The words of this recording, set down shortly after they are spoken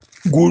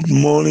Good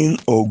morning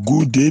or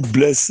good day,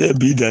 blessed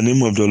be the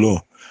name of the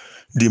Lord,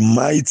 the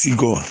mighty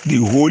God,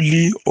 the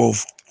holy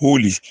of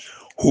holies,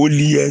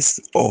 holiest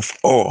of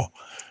all,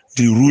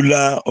 the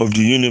ruler of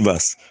the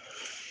universe.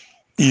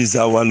 He is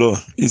our Lord,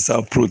 he is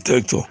our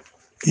protector.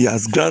 He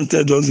has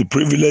granted us the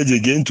privilege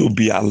again to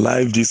be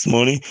alive this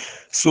morning.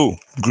 So,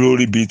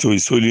 glory be to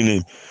his holy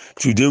name.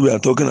 Today we are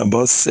talking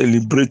about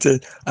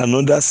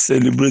another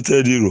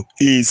celebrated hero,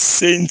 a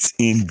saint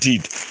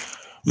indeed.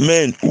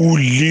 Men who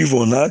live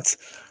on earth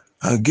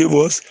and gave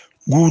us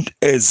good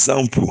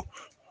example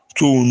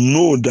to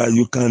know that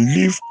you can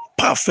live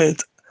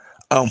perfect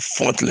and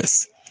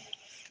faultless.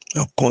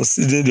 Now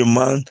consider the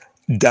man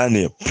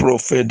Daniel,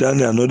 prophet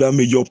Daniel, another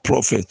major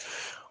prophet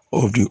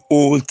of the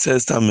Old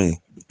Testament,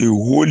 a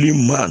holy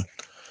man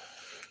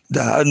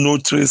that had no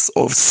trace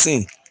of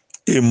sin,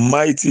 a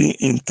mighty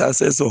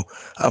intercessor,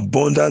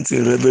 abundant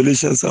in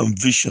revelations and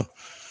vision.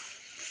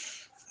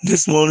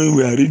 This morning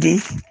we are reading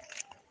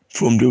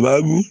from the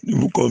Bible, the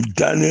book of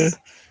Daniel,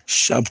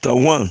 chapter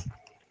 1.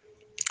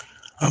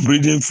 I'm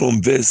reading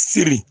from verse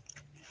 3.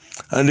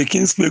 And the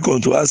king spake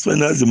unto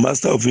Aspenaz, the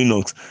master of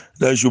eunuchs,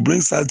 that he should bring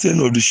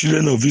certain of the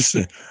children of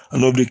Israel,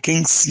 and of the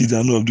king's seed,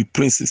 and of the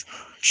princes,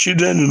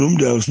 children in whom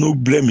there was no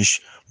blemish,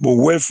 but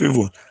well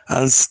favored,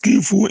 and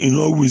skillful in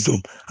all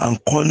wisdom,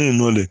 and cunning in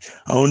knowledge,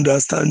 and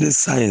understanding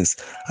science,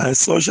 and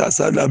such as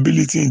had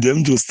ability in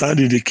them to stand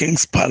in the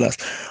king's palace,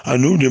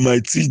 and whom they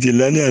might teach the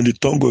learning and the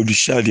tongue of the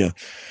Chaldean.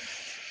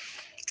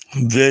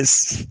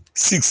 Verse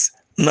 6.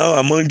 Now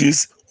among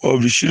these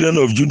of the children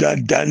of Judah,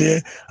 Daniel,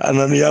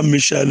 Ananiah,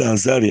 Mishael, and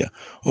Azariah,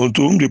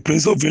 unto whom the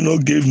prince of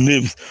Enoch gave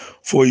names,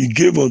 for he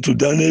gave unto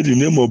Daniel the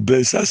name of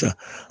Belshazzar,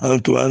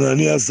 and to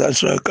Ananiah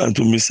Shadrach, and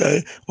to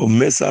Mishael of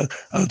Meshach,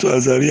 and to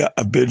Azariah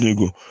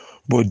Abednego.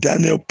 But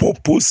Daniel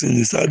purposed in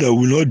his heart that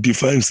will not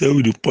defile himself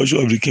with the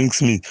portion of the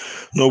king's meat,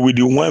 nor with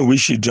the wine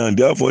which he drank.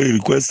 Therefore he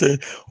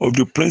requested of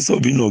the prince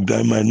of Enoch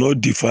that he might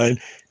not defile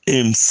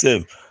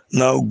himself.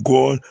 Now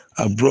God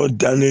had brought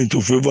Daniel into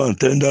favor and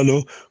tender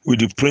law with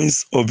the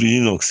prince of the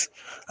eunuchs.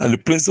 And the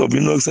prince of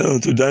eunuchs said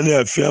unto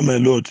Daniel, I fear my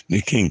lord the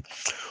king,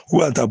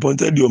 who hath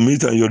appointed your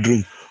meat and your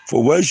drink.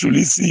 For why should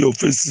he see your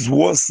faces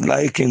worse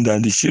likened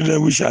than the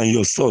children which are in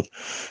your sword?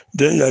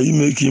 Then shall ye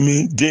make him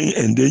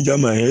endanger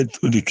my head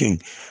to the king.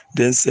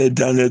 Then said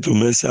Daniel to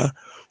Meshach,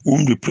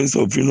 whom the prince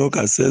of eunuchs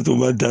had set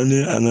over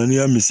Daniel,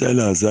 Ananiah, Mishael, and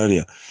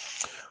Azariah,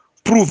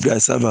 prove thy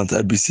servant,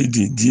 I beseech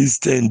thee, these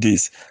 10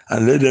 days,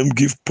 and let them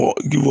give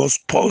us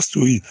pulse to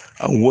eat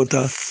and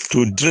water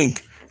to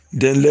drink.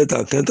 Then let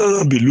our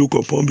countenance be looked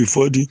upon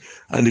before thee,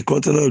 and the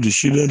countenance of the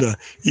children that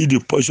eat the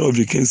portion of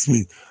the king's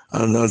meat.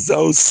 And as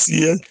thou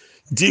seest,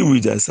 deal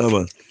with thy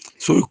servant.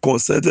 So he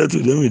consented to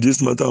them in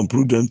this matter and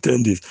proved them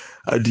 10 days.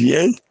 At the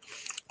end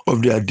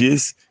of their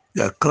days,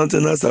 their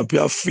countenance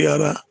appear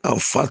fairer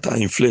and fatter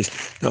in flesh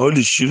than all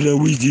the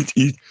children which did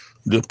eat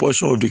the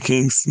portion of the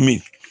king's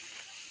meat.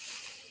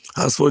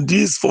 As for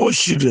these 4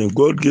 children,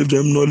 God gave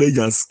them knowledge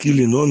and skill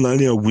in all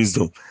learning and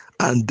wisdom,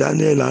 and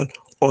Daniel had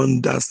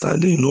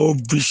understanding in all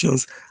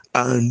visions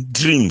and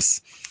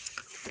dreams.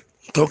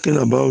 Talking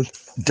about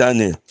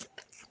Daniel,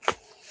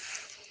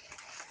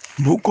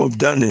 book of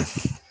Daniel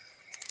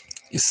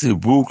is a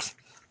book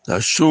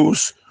that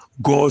shows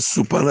God's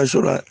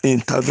supernatural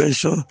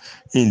intervention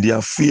in the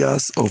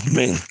affairs of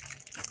men.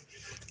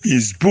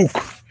 His book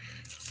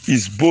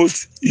is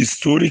both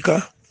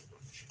historical,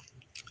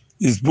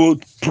 is both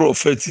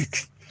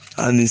prophetic,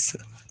 and is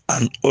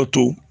an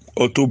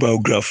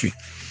autobiography.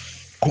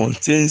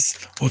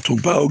 Contains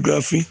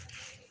autobiography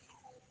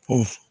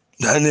of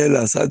Daniel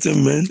and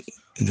certain men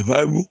in the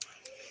Bible.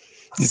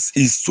 It's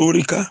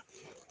historical,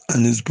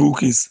 and his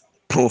book is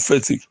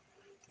prophetic.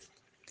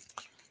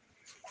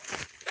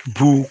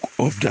 Book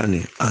of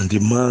Daniel, and the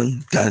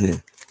man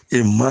Daniel,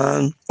 a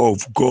man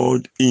of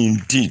God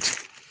indeed,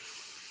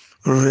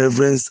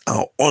 reverenced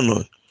and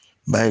honored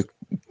by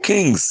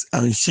kings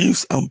and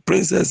chiefs and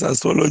princes,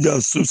 astrologers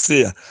and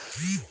soothsayers,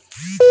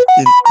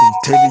 an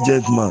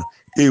intelligent man,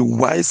 a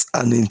wise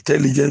and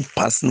intelligent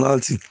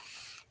personality.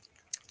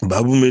 The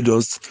Bible made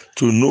us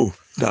to know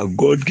that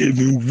God gave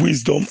him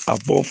wisdom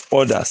above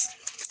others.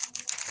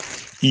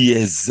 He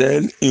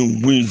excelled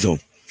in wisdom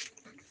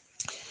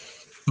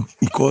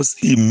because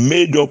he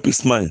made up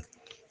his mind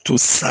to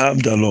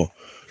serve the Lord,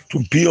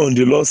 to be on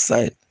the Lord's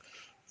side.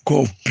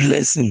 God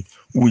bless him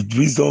with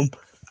wisdom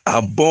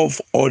above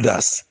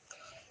others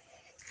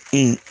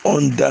in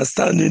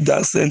understanding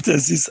dark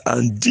sentences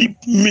and deep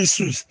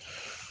mysteries,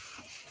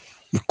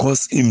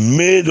 because he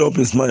made up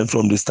his mind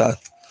from the start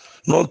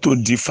not to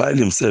defile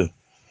himself,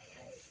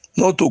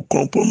 not to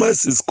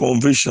compromise his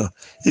conviction,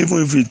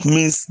 even if it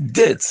means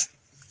death.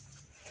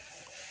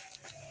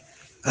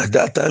 At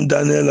that time,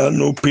 Daniel had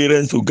no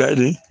parents to guide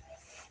him,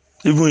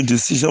 even in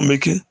decision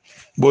making,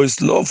 but his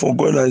love for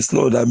God and his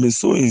Lord had been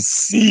so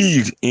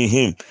instilled in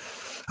him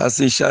as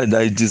a child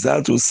that he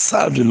desired to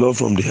serve the Lord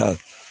from the heart.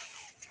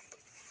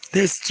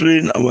 Let's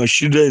train our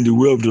children in the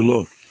way of the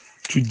Lord.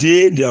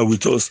 Today they are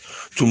with us,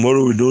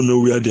 tomorrow we don't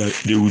know where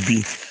they will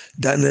be.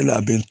 Daniel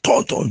had been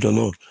taught of the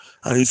Lord,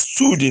 and he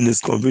stood in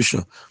his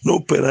conviction. No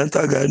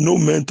parental guide, no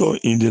mentor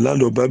in the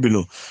land of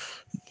Babylon.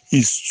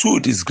 He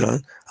stood his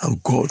ground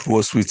and God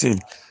was with him.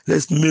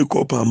 Let's make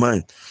up our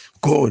mind.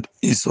 God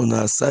is on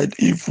our side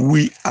if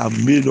we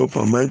have made up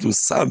our mind to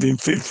serve him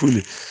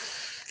faithfully.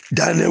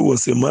 Daniel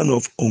was a man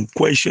of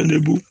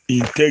unquestionable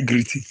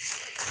integrity.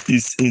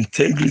 His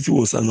integrity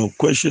was an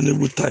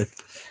unquestionable type.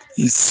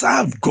 He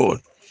served God.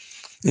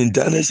 In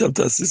Daniel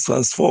chapter 6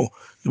 verse 4,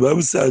 the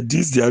Bible says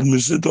this, the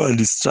administrator and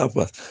the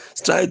strappers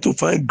tried to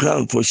find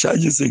ground for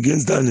charges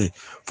against Daniel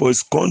for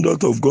his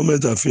conduct of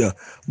government affairs,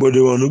 but they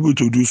were unable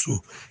to do so.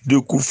 They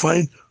could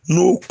find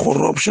no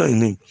corruption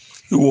in him.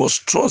 He was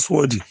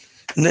trustworthy,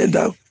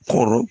 neither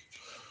corrupt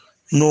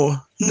nor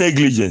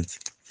negligent.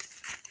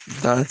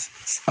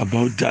 That's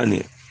about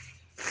Daniel,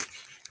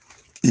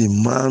 a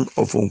man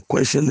of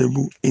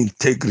unquestionable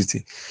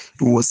integrity.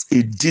 He was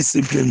a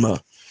disciplined man.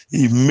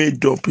 He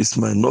made up his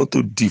mind not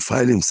to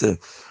defile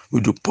himself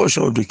with the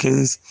portion of the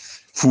king's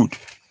food,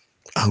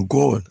 and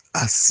God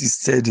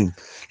assisted him.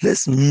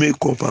 Let's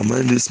make up our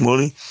mind this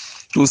morning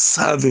to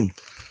serve him,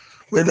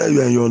 whether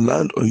you are in your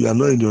land or you are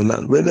not in your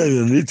land, whether you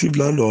are in a native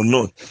land or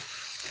not.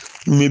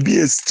 You may be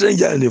a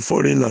stranger in a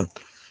foreign land.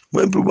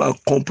 When people are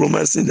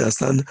compromising their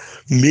stand,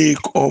 make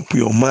up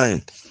your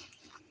mind.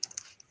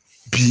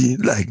 Be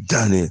like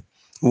Daniel.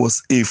 He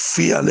was a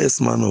fearless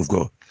man of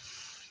God.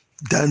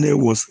 Daniel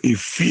was a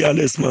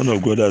fearless man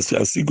of God, as we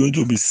are still going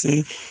to be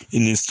seeing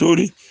in his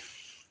story.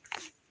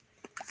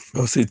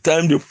 There was a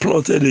time they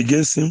plotted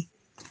against him,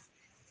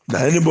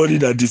 that anybody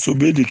that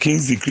disobeyed the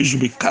king's decree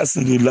should be cast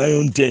in the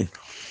lion den.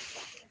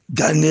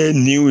 Daniel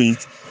knew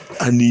it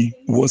and he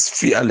was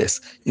fearless.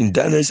 In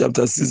Daniel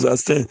chapter 6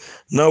 verse 10,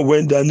 now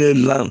when Daniel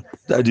learned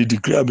that the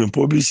decree had been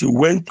published, he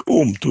went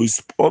home to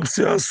his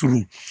upstairs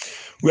room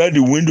where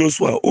the windows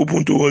were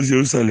open towards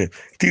Jerusalem.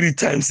 3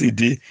 times a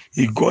day,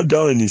 he got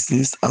down on his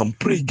knees and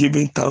prayed,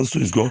 giving thanks to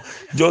his God,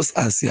 just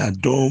as he had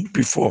done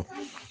before.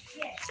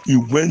 He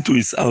went to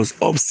his house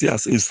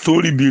upstairs, a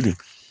story building.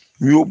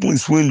 He opened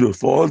his window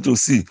for all to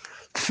see,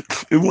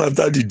 even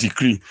after the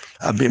decree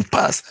had been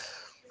passed,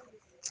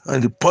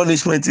 and the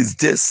punishment is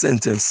death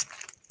sentence.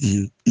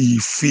 He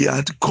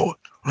feared God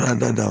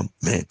rather than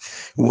men.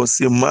 He was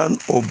a man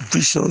of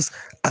visions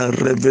and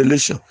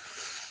revelation.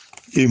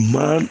 A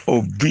man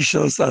of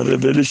visions and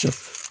revelation.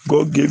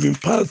 God gave him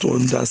power to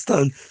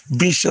understand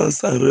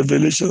visions and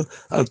revelation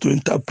and to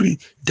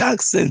interpret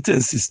dark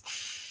sentences.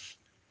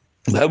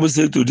 The Bible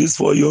says to these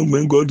 4 young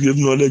men, God gave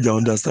knowledge and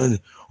understanding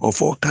of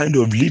all kinds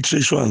of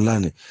literature and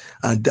learning.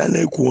 And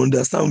Daniel could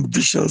understand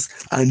visions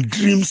and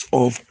dreams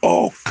of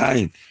all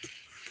kinds.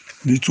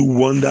 Little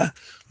wonder,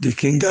 the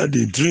king had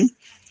a dream.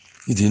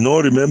 He did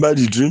not remember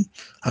the dream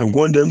and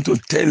want them to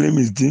tell him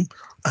his dream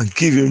and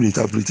give him the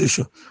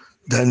interpretation.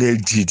 Daniel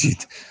did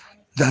it.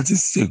 That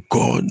is the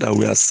God that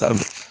we are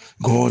serving.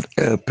 God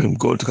help him.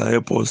 God can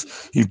help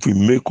us if we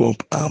make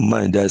up our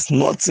mind. There is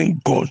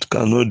nothing God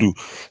cannot do.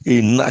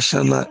 A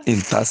national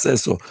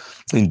intercessor.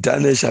 In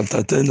Daniel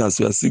chapter 10, as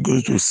we are still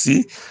going to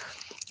see,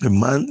 a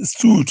man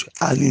stood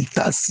and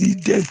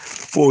interceded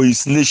for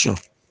his nation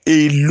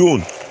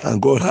alone,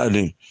 and God heard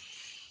him.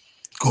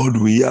 God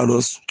will hear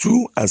us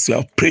too as we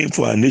are praying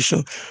for our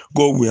nation.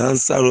 God will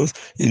answer us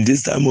in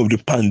this time of the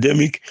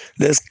pandemic.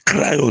 Let's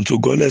cry unto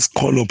God. Let's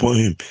call upon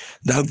him.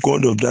 That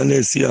God of Daniel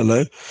is here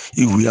alive.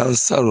 He will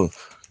answer us.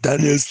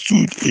 Daniel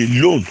stood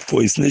alone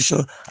for his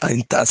nation and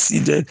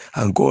interceded,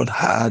 and God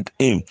heard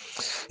him.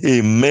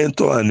 A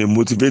mentor and a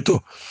motivator.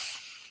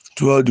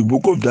 Throughout the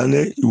book of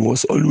Daniel, he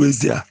was always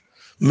there,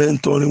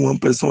 mentoring one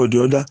person or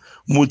the other,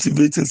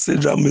 motivating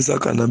Shadrach,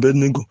 Meshach, and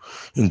Abednego.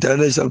 In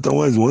Daniel chapter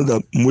 1 is the one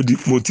that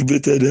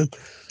motivated them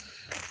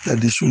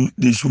that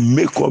they should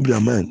make up their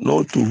mind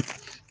not to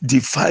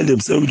defile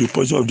themselves with the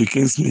portion of the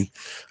king's meat,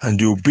 and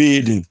they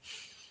obeyed him.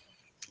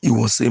 He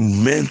was a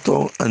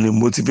mentor and a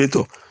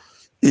motivator,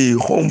 a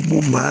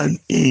humble man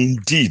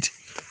indeed,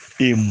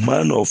 a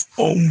man of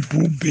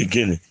humble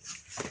beginning.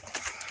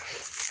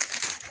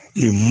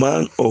 A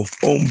man of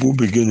humble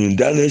beginning.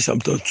 Daniel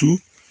chapter 2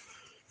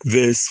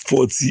 verse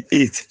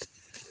 48.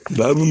 The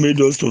Bible made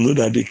us to know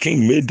that the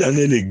king made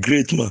Daniel a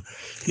great man.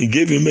 He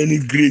gave him many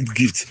great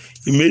gifts.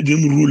 He made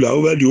him ruler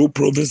over the whole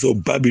province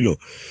of Babylon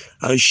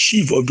and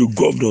chief of the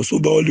governors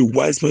over all the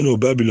wise men of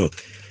Babylon.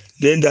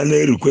 Then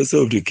Daniel requested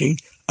of the king,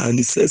 and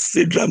he said,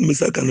 Shadrach,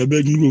 Meshach, and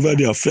Abednego over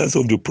the affairs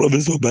of the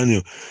province of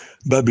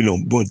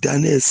Babylon. But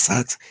Daniel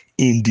sat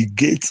in the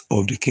gates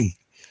of the king.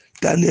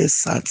 Daniel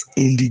sat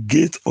in the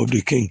gate of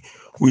the king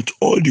with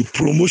all the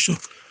promotion,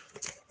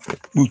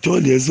 with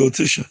all the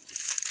exaltation.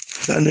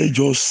 Daniel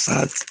just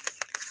sat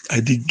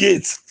at the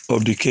gate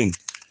of the king.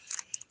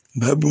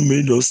 The Bible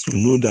made us to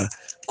know that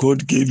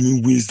God gave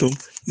him wisdom.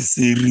 He's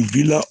a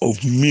revealer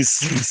of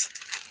mysteries.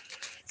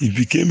 He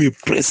became a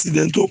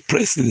president of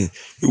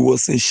presidents. He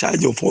was in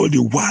charge of all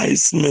the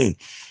wise men.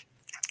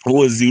 He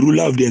was the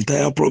ruler of the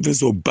entire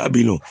province of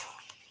Babylon.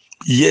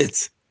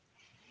 Yet,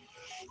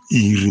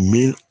 he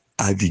remained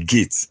at the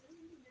gate.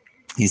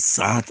 He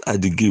sat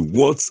at the gate.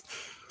 What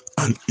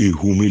an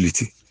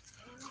humility.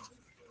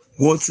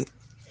 What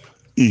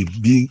a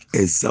big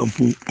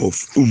example of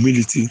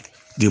humility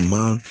the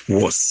man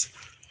was.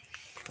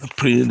 I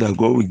pray that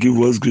God will give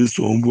us grace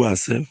to humble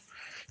ourselves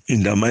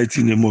in the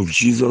mighty name of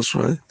Jesus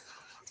Christ.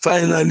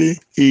 Finally,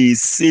 a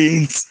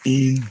saint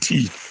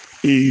indeed.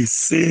 A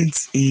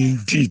saint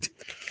indeed.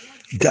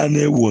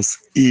 Daniel was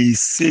a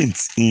saint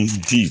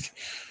indeed.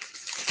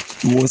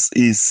 He was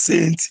a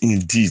saint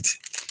indeed.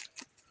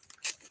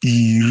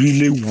 He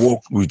really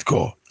walked with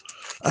God,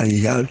 and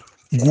he had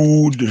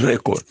good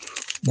record,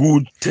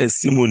 good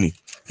testimony.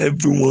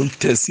 Everyone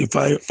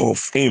testified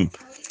of him.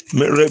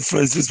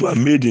 References were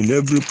made in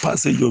every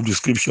passage of the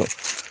scripture.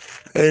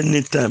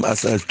 Anytime,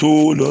 as I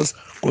told us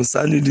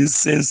concerning these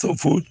saints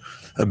of old,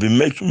 I've been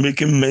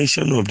making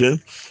mention of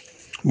them.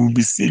 We'll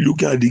be still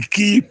looking at the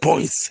key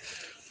points,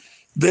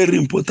 very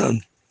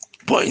important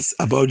points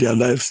about their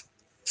life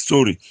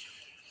story.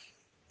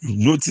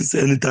 You notice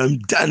anytime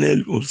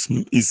Daniel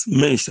is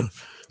mentioned,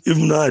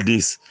 even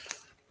nowadays,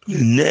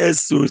 the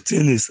next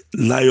thing is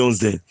lions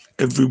den.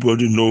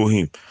 Everybody know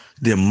him.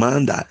 The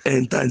man that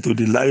entered into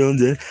the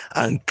lions den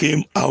and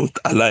came out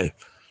alive.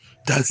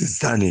 That is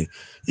Daniel.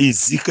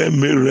 Ezekiel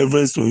made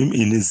reference to him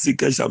in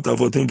Ezekiel chapter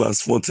 14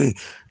 verse 14.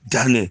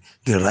 Daniel,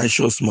 the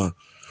righteous man,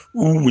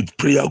 who with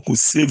prayer could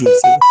save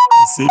himself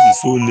and save his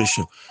whole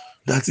nation.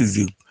 That is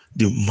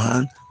the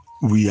man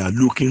we are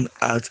looking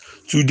at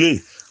today.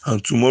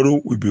 And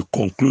tomorrow we'll be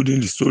concluding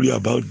the story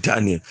about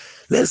Daniel.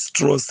 Let's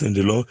trust in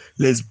the Lord.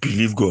 Let's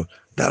believe God.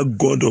 That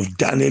God of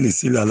Daniel is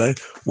still alive.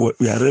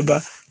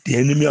 Wherever the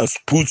enemy has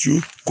put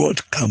you,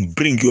 God can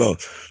bring you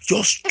out.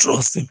 Just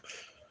trust him.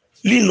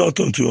 Lean not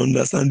unto your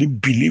understanding,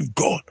 believe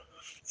God.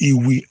 He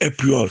will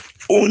help you out.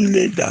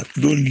 Only that,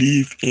 don't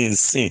live in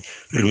sin.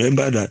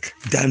 Remember that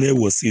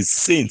Daniel was a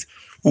saint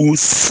who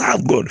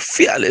served God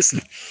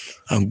fearlessly,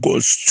 and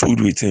God stood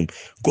with him.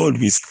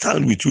 God will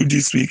stand with you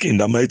this week in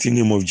the mighty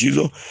name of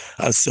Jesus.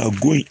 As you are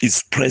going,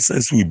 his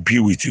presence will be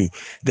with you.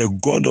 The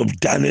God of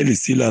Daniel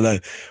is still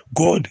alive.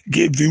 God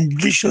gave him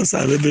visions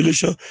and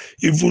revelation,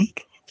 even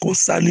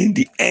concerning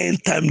the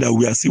end time that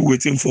we are still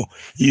waiting for.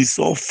 He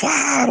saw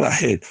far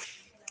ahead.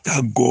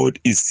 That God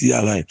is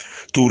still alive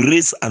to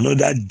raise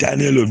another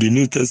Daniel of the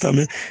New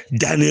Testament,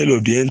 Daniel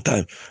of the end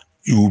time.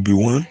 You will be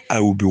one, I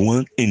will be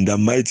one, in the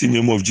mighty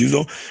name of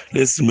Jesus.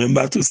 Let's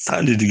remember to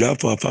stand in the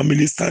gap for our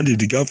family, stand in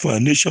the gap for our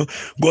nation.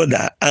 God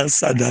that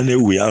answered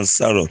Daniel will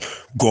answer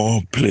us.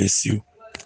 God bless you.